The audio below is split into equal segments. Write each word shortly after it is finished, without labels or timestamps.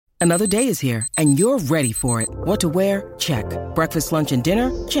Another day is here, and you're ready for it. What to wear? Check. Breakfast, lunch, and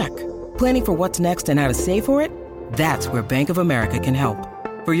dinner? Check. Planning for what's next and how to save for it? That's where Bank of America can help.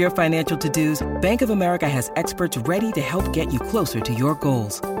 For your financial to-dos, Bank of America has experts ready to help get you closer to your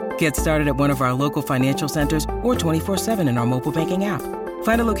goals. Get started at one of our local financial centers or 24/7 in our mobile banking app.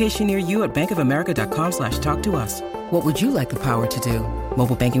 Find a location near you at bankofamerica.com/talktous. What would you like the power to do?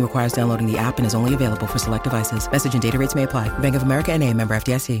 Mobile banking requires downloading the app and is only available for select devices. Message and data rates may apply. Bank of America N.A., member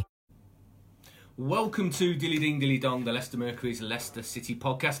FDIC. Welcome to Dilly Ding Dilly Dong, the Leicester Mercury's Leicester City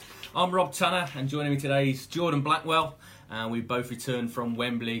podcast. I'm Rob Tanner, and joining me today is Jordan Blackwell. And we both returned from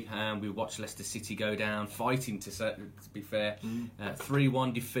Wembley, and we watched Leicester City go down, fighting to be fair,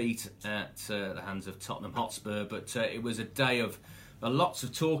 3-1 defeat at the hands of Tottenham Hotspur. But it was a day of lots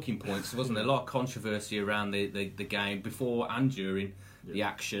of talking points. There wasn't a lot of controversy around the game before and during the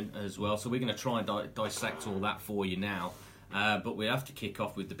action as well. So we're going to try and dissect all that for you now. But we have to kick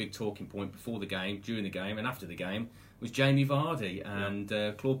off with the big talking point before the game, during the game, and after the game was Jamie Vardy and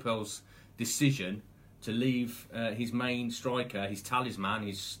Claude Puel's decision to leave his main striker, his talisman,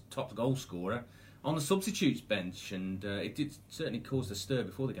 his top goal scorer, on the substitutes bench, and it did certainly cause a stir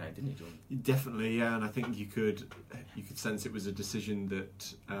before the game, didn't it, Jordan? Definitely, yeah, and I think you could sense it was a decision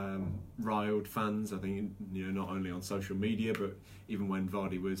that riled fans. I think, you know, not only on social media, but even when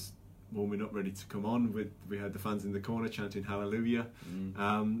Vardy was warming up, ready to come on, we had the fans in the corner chanting "Hallelujah."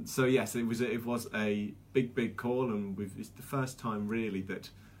 So yes, it was a big call, and it's the first time really that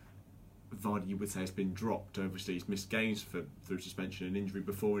Vardy, you would say, has been dropped. Obviously, he's missed games through suspension and injury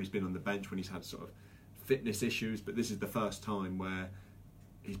before, and he's been on the bench when he's had sort of fitness issues. But this is the first time where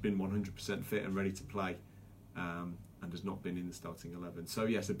he's been 100% fit and ready to play, and has not been in the starting 11. So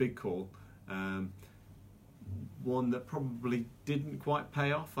yes, a big call. One that probably didn't quite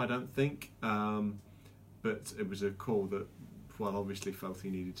pay off, I don't think, but it was a call that Puel obviously felt he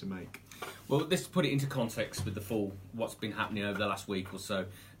needed to make. Well, let's put it into context with what's been happening over the last week or so.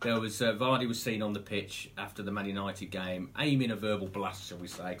 There was Vardy was seen on the pitch after the Man United game, aiming a verbal blast, shall we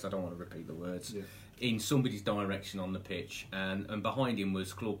say, because I don't want to repeat the words, in somebody's direction on the pitch, and behind him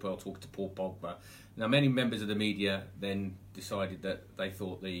was Claude Puel talking to Paul Pogba. Now, many members of the media then decided that they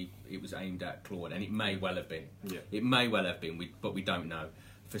thought it was aimed at Claude, and it may well have been. Yeah. It may well have been, but we don't know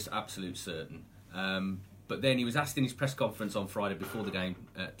for absolute certain. But then he was asked in his press conference on Friday before the game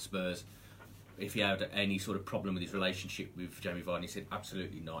at Spurs if he had any sort of problem with his relationship with Jamie Vardy. He said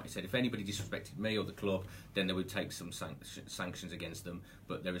absolutely not. He said if anybody disrespected me or the club, then they would take some sanctions against them,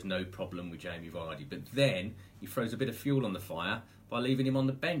 but there is no problem with Jamie Vardy. But then he throws a bit of fuel on the fire by leaving him on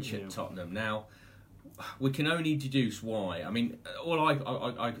the bench at Tottenham. Now, we can only deduce why. I mean, all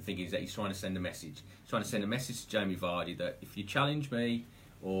I could think is that he's trying to send a message. He's trying to send a message to Jamie Vardy that if you challenge me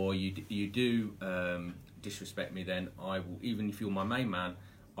or you do disrespect me, then I will, even if you're my main man,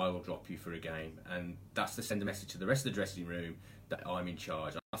 I will drop you for a game. And that's to send a message to the rest of the dressing room that I'm in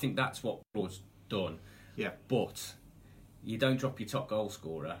charge. I think that's what Claude's done. Yeah. But you don't drop your top goal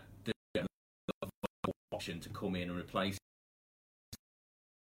scorer, do get another option to come in and replace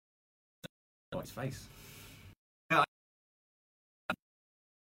his face.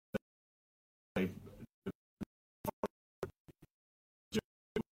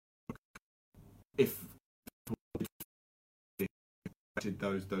 If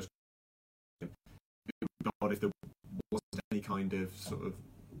those if there wasn't any kind of sort of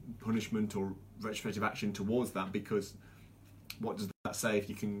punishment or retrospective action towards that, because what does that say if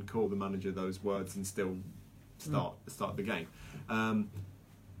you can call the manager those words and still start the game?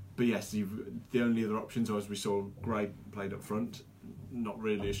 But yes, the only other options, as we saw, Gray played up front, not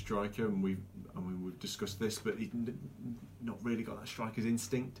really a striker, and we've discussed this, but he's not really got that striker's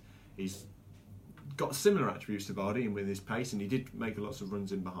instinct. He's got similar attributes to Vardy and with his pace, and he did make lots of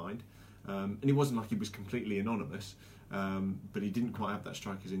runs in behind, and it wasn't like he was completely anonymous, but he didn't quite have that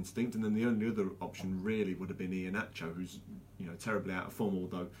striker's instinct. And then the only other option really would have been Iheanacho, who's terribly out of form,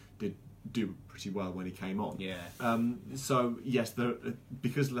 although did do pretty well when he came on. So yes,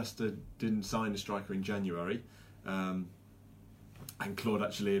 because Leicester didn't sign a striker in January, and Claude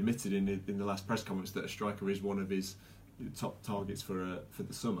actually admitted in the last press conference that a striker is one of his top targets for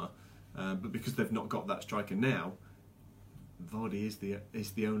the summer. But because they've not got that striker now, Vardy is the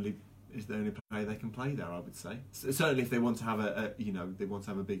only player they can play there, I would say. Certainly, if they want to have a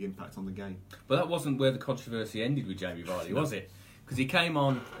big impact on the game. But that wasn't where the controversy ended with Jamie Vardy, was it? Because he came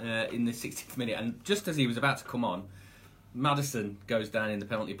on in the 60th minute, and just as he was about to come on, Maddison goes down in the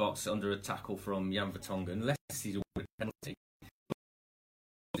penalty box under a tackle from Jan Vertonghen. Leicester's awarded a penalty.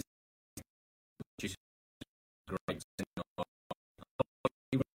 Which is great.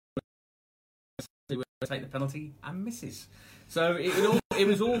 Take the penalty and misses. So it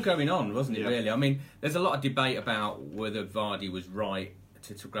was all going on, wasn't it? Yeah. Really. I mean, there's a lot of debate about whether Vardy was right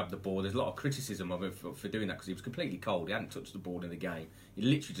to grab the ball. There's a lot of criticism of him for doing that because he was completely cold. He hadn't touched the ball in the game. He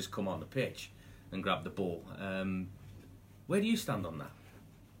literally just come on the pitch and grabbed the ball. Where do you stand on that?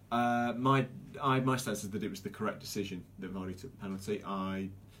 My stance is that it was the correct decision that Vardy took the penalty. I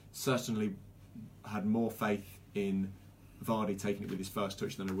certainly had more faith in Vardy taking it with his first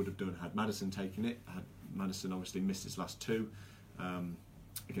touch than I would have done had Maddison taken it. Had Maddison obviously missed his last two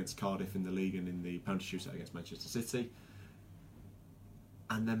against Cardiff in the league and in the penalty shootout against Manchester City.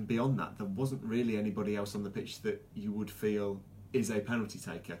 And then beyond that, there wasn't really anybody else on the pitch that you would feel is a penalty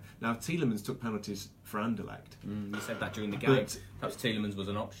taker. Now, Tielemans took penalties for Anderlecht. You said that during the game. Perhaps Tielemans was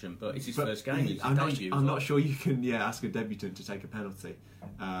an option, but it's his first game. I'm not sure you can ask a debutant to take a penalty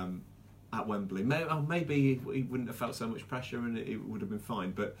at Wembley. Maybe he wouldn't have felt so much pressure and it would have been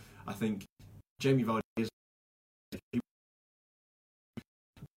fine. But I think Jamie Vardy is...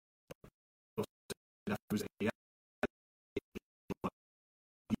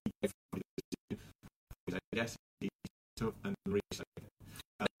 Yes, he took and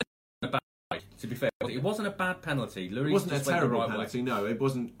to be fair, it wasn't a bad penalty. It wasn't a terrible penalty. No, it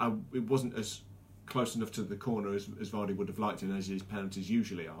wasn't. It wasn't as close enough to the corner as Vardy would have liked, and as his penalties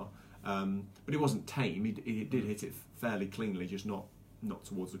usually are. But it wasn't tame. He did hit it fairly cleanly, just not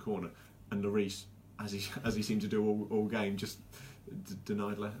towards the corner. And Lloris, as he seemed to do all game, just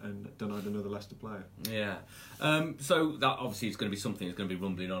denied another Leicester player. Yeah. So that obviously is going to be something that's going to be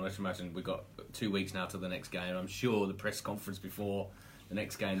rumbling on. I imagine we've got 2 weeks now to the next game. I'm sure the press conference before the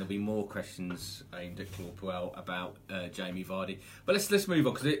next game there'll be more questions aimed at Claude Puel about Jamie Vardy. But let's move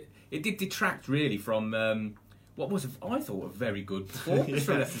on, because it did detract really from what was I thought a very good performance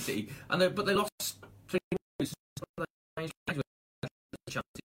from Leicester City. But they lost 3 points.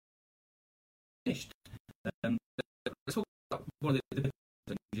 Finished. Let's talk about one of the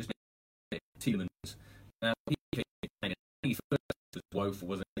just Tielemans. Now he first was woeful,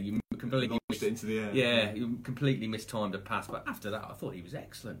 wasn't he? You completely missed it into the air. Yeah, you completely mistimed a pass. But after that, I thought he was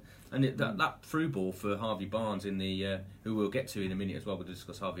excellent. And that through ball for Harvey Barnes in the who we'll get to in a minute as well. We'll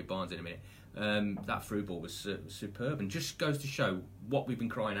discuss Harvey Barnes in a minute. That through ball was superb, and just goes to show what we've been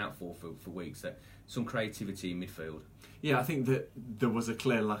crying out for weeks, that some creativity in midfield. Yeah, I think that there was a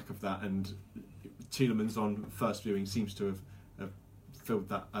clear lack of that, and Tielemans on first viewing seems to have filled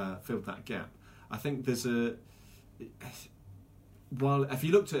that gap. I think there's while if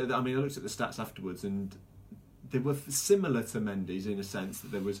you looked at it, I looked at the stats afterwards, and they were similar to Mendy's in a sense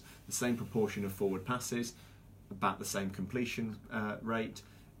that there was the same proportion of forward passes, about the same completion rate,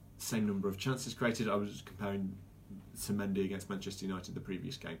 same number of chances created. I was comparing to Mendy against Manchester United the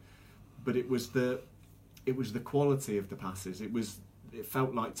previous game, but it was the quality of the passes. It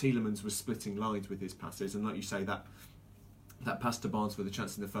felt like Tielemans was splitting lines with his passes, and like you say, that pass to Barnes for the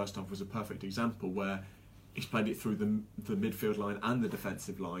chance in the first half was a perfect example where he's played it through the midfield line and the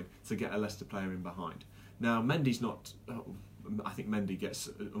defensive line to get a Leicester player in behind. Now, Mendy's not... I think Mendy gets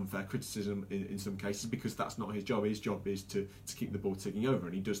unfair criticism in some cases because that's not his job. His job is to keep the ball ticking over,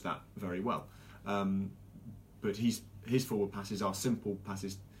 and he does that very well. But his forward passes are simple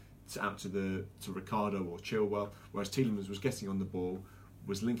passes out to Ricardo or Chilwell, whereas Tielemans was getting on the ball,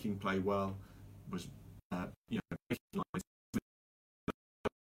 was linking play well, was making lines.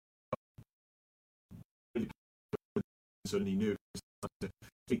 Suddenly knew to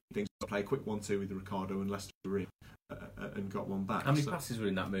speak things, play a quick 1-2 with Ricardo and Leicester in, and got one back. How many passes were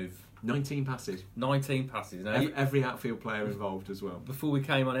in that move? 19 passes. 19 passes. Now, every outfield player involved as well. Before we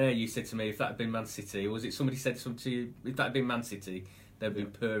came on air, you said to me if that had been Man City, or was it somebody said something to you? If that had been Man City, they'd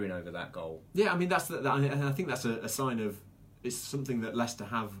been purring over that goal. Yeah, I think that's a sign of it's something that Leicester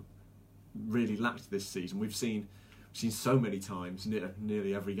have really lacked this season. We've seen so many times,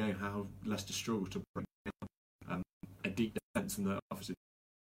 nearly every game, how Leicester struggle to break down a deep defence and the opposite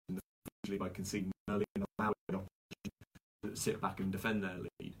by conceding early and allowing the opposition to sit back and defend their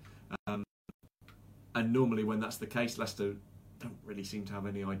lead. And normally when that's the case, Leicester don't really seem to have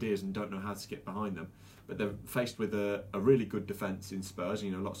any ideas and don't know how to get behind them. But they're faced with a really good defence in Spurs,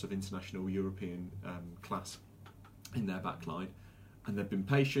 lots of international European class in their back line. And they've been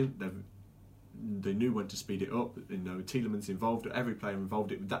patient, they knew when to speed it up, Tielemans involved, every player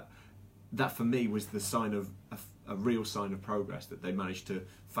involved. That for me was the sign of a real sign of progress, that they managed to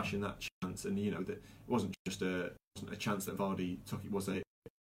fashion that chance, and that it wasn't just a chance that Vardy took, it was a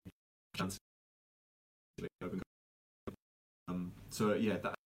chance. So yeah,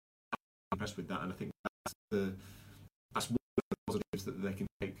 I'm impressed with that, and I think that's one of the positives that they can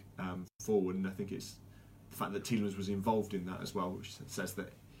take forward, and I think it's the fact that Tielemans was involved in that as well, which says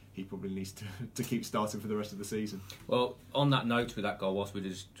that he probably needs to keep starting for the rest of the season. Well, on that note with that goal, whilst we're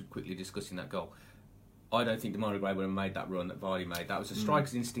just quickly discussing that goal, I don't think Demarai Gray would have made that run that Vardy made. That was a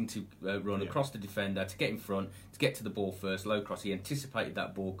striker's instinctive run across the defender to get in front, to get to the ball first, low cross. He anticipated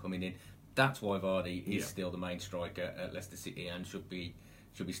that ball coming in. That's why Vardy is still the main striker at Leicester City and should be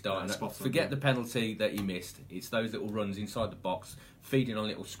starting. Forget the penalty that he missed. It's those little runs inside the box, feeding on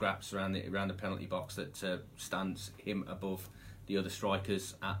little scraps around the penalty box that stands him above the other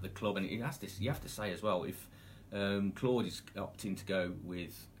strikers at the club. And you have to say as well, if Claude is opting to go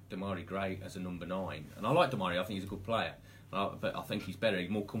with Demarai Gray as a number 9, and I like Demarai, I think he's a good player, but I think he's better, he's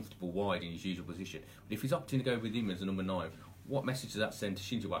more comfortable wide in his usual position. But if he's opting to go with him as a number 9, what message does that send to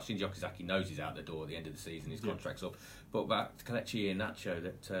Shinji? Well, Shinji Okazaki knows he's out the door at the end of the season, his contract's up. But about Kelechi Iheanacho,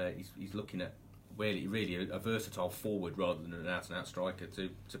 that he's looking at really a versatile forward rather than an out-and-out striker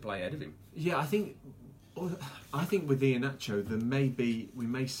to play ahead of him. Yeah, I think with Iheanacho, we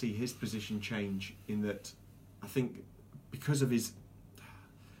may see his position change in that. I think because of his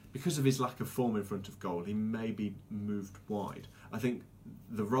lack of form in front of goal, he may be moved wide. I think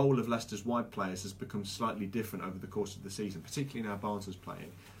the role of Leicester's wide players has become slightly different over the course of the season, particularly now Barnes is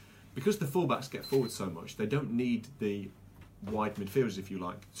playing. Because the fullbacks get forward so much, they don't need the wide midfielders, if you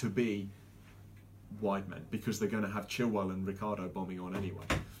like, to be wide men, because they're going to have Chilwell and Ricardo bombing on anyway.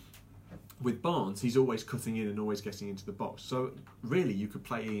 With Barnes, he's always cutting in and always getting into the box. So really, you could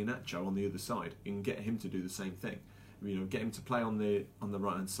play Iheanacho on the other side and get him to do the same thing. Get him to play on the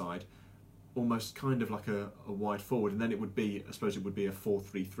right hand side, almost kind of like a wide forward, and then it would be a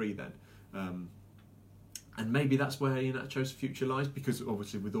 4-3-3 then. And maybe that's where Iheanacho's future lies, because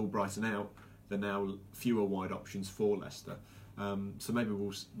obviously with Albrighton out, there are now fewer wide options for Leicester. So maybe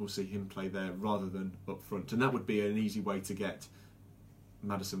we'll see him play there rather than up front, and that would be an easy way to get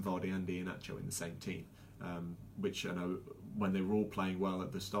Maddison, Vardy and Iheanacho in the same team, which I know when they were all playing well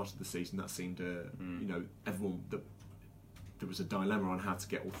at the start of the season, that seemed everyone there was a dilemma on how to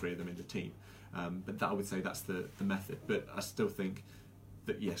get all three of them in the team, but that I would say that's the method. But I still think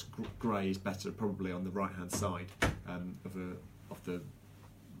that yes, Gray is better probably on the right hand side of the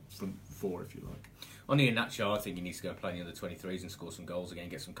front four, if you like. On Iheanacho, I think he needs to go play in the under 23s and score some goals again,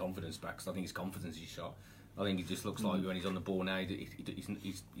 get some confidence back, because I think his confidence is shot. I think he just looks like when he's on the ball now,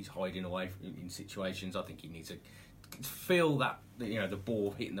 he's hiding away in situations. I think he needs to feel that the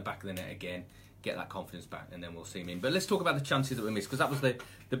ball hitting the back of the net again, get that confidence back, and then we'll see him in. But let's talk about the chances that were missed, because that was the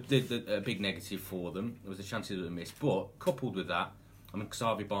big negative for them. It was the chances that were missed. But coupled with that, because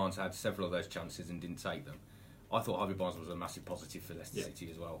Harvey Barnes had several of those chances and didn't take them. I thought Harvey Barnes was a massive positive for Leicester City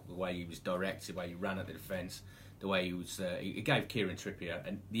as well. The way he was direct, the way he ran at the defence, the way he was. He gave Kieran Trippier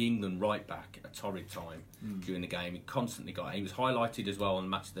and the England right back a torrid time during the game. He constantly got. He was highlighted as well on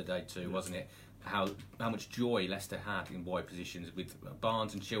Match of the Day too, wasn't it? How much joy Leicester had in wide positions with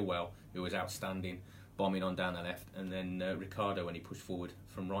Barnes and Chilwell, who was outstanding, bombing on down the left, and then Ricardo when he pushed forward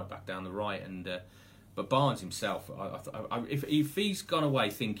from right back down the right. And but Barnes himself, if he's gone away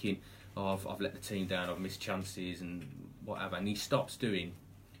thinking, I've let the team down, I've missed chances and whatever, and he stops doing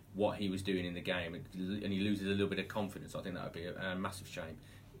what he was doing in the game and he loses a little bit of confidence, I think that would be a massive shame.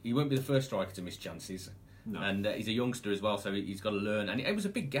 He won't be the first striker to miss chances. No. And he's a youngster as well, so he's got to learn. And it was a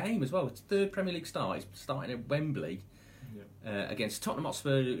big game as well. It's third Premier League start. He's starting at Wembley against Tottenham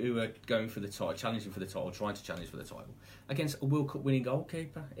Hotspur, who are going for the title, challenging for the title, trying to challenge for the title, against a World Cup winning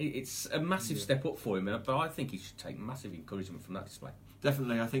goalkeeper. It's a massive step up for him, but I think he should take massive encouragement from that display.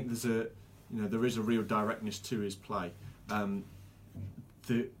 Definitely, I think there is a real directness to his play.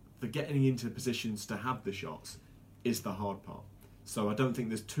 The getting into positions to have the shots is the hard part. So I don't think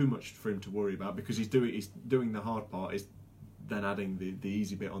there's too much for him to worry about, because he's doing the hard part, is then adding the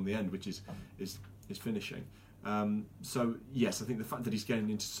easy bit on the end, which is finishing. So yes, I think the fact that he's getting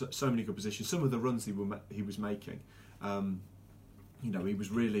into so many good positions, some of the runs he was making, he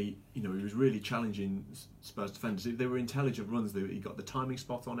was really challenging Spurs defenders. They were intelligent runs. He got the timing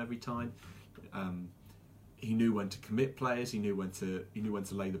spot on every time. He knew when to commit players. He knew when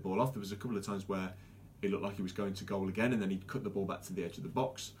to lay the ball off. There was a couple of times where it looked like he was going to goal again, and then he'd cut the ball back to the edge of the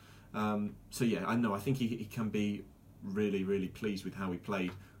box. So yeah, I think he can be really, really pleased with how he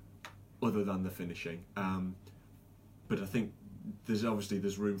played, other than the finishing. But I think there's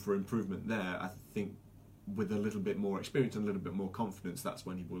room for improvement there. I think with a little bit more experience and a little bit more confidence, that's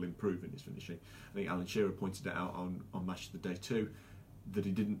when he will improve in his finishing. I think Alan Shearer pointed it out on Match of the Day too, that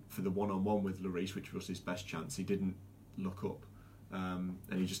he didn't, for the one-on-one with Lloris, which was his best chance, he didn't look up. And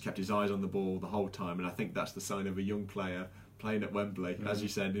he just kept his eyes on the ball the whole time, and I think that's the sign of a young player playing at Wembley, as you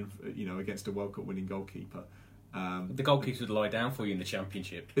said, against a World Cup winning goalkeeper. The goalkeeper would lie down for you in the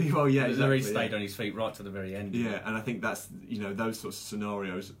Championship. Well, yeah, exactly. He stayed on his feet right to the very end. Yeah, and I think that's, those sorts of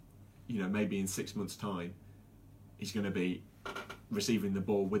scenarios, maybe in 6 months' time, he's going to be receiving the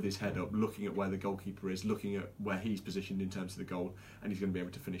ball with his head up, looking at where the goalkeeper is, looking at where he's positioned in terms of the goal, and he's going to be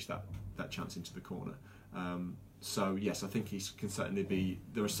able to finish that chance into the corner. So yes, I think he can certainly be.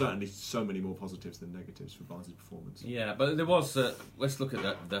 There are certainly so many more positives than negatives for Barnes' performance. Yeah, but there was. Let's look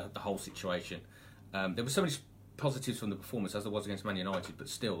at the whole situation. There were so many positives from the performance as there was against Man United, but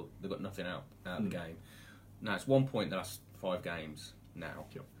still they got nothing out of the game. Now it's 1 point the last 5 games. Now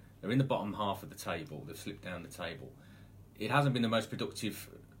they're in the bottom half of the table. They've slipped down the table. It hasn't been the most productive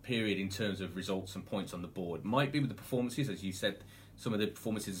period in terms of results and points on the board. Might be with the performances, as you said. Some of the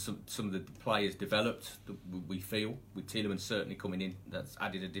performances, some of the players developed. We feel with Tielemans certainly coming in, that's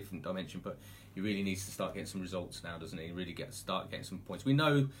added a different dimension. But he really needs to start getting some results now, doesn't he? Really start getting some points. We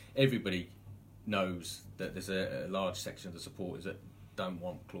know, everybody knows that there's a large section of the supporters that don't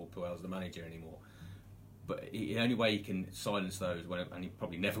want Claude Puel as the manager anymore. But the only way he can silence those, and he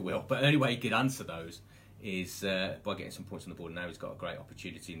probably never will, but the only way he could answer those is by getting some points on the board. Now he's got a great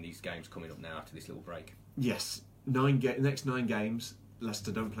opportunity in these games coming up now after this little break. Yes. Next 9 games,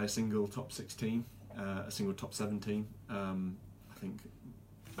 Leicester don't play a single top 16, a single top 17. I think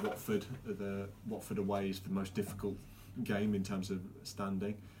Watford away is the most difficult game in terms of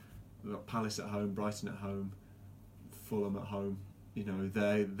standing. We've got Palace at home, Brighton at home, Fulham at home.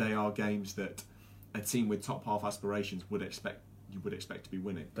 They are games that a team with top half aspirations would expect to be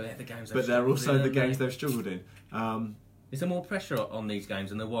winning. But they're the games. But they're also the games they've struggled in. Is there more pressure on these games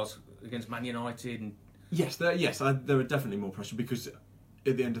than there was against Man United? And Yes, there are definitely more pressure because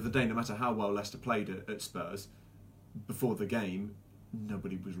at the end of the day, no matter how well Leicester played at Spurs, before the game,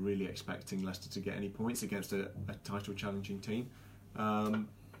 nobody was really expecting Leicester to get any points against a title-challenging team.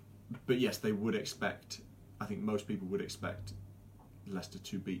 But yes, they would expect, I think most people would expect Leicester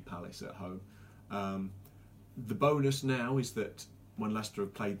to beat Palace at home. The bonus now is that when Leicester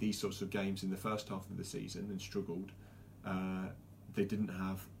have played these sorts of games in the first half of the season and struggled, they didn't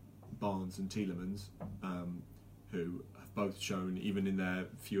have Barnes and Tielemans, who have both shown, even in their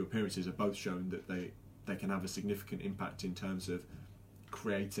few appearances, have both shown that they can have a significant impact in terms of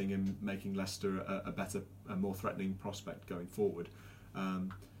creating and making Leicester a better, a more threatening prospect going forward.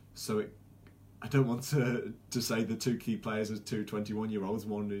 I don't want to say the 2 key players as 2 21-year-olds,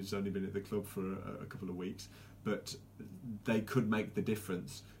 one who's only been at the club for a couple of weeks, but they could make the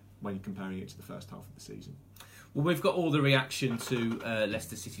difference when you're comparing it to the first half of the season. Well, we've got all the reaction to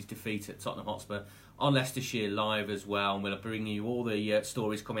Leicester City's defeat at Tottenham Hotspur on Leicestershire Live as well, and we'll bring you all the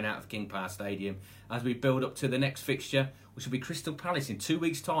stories coming out of King Power Stadium as we build up to the next fixture, which will be Crystal Palace in 2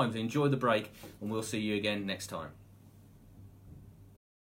 weeks' time. So enjoy the break, and we'll see you again next time.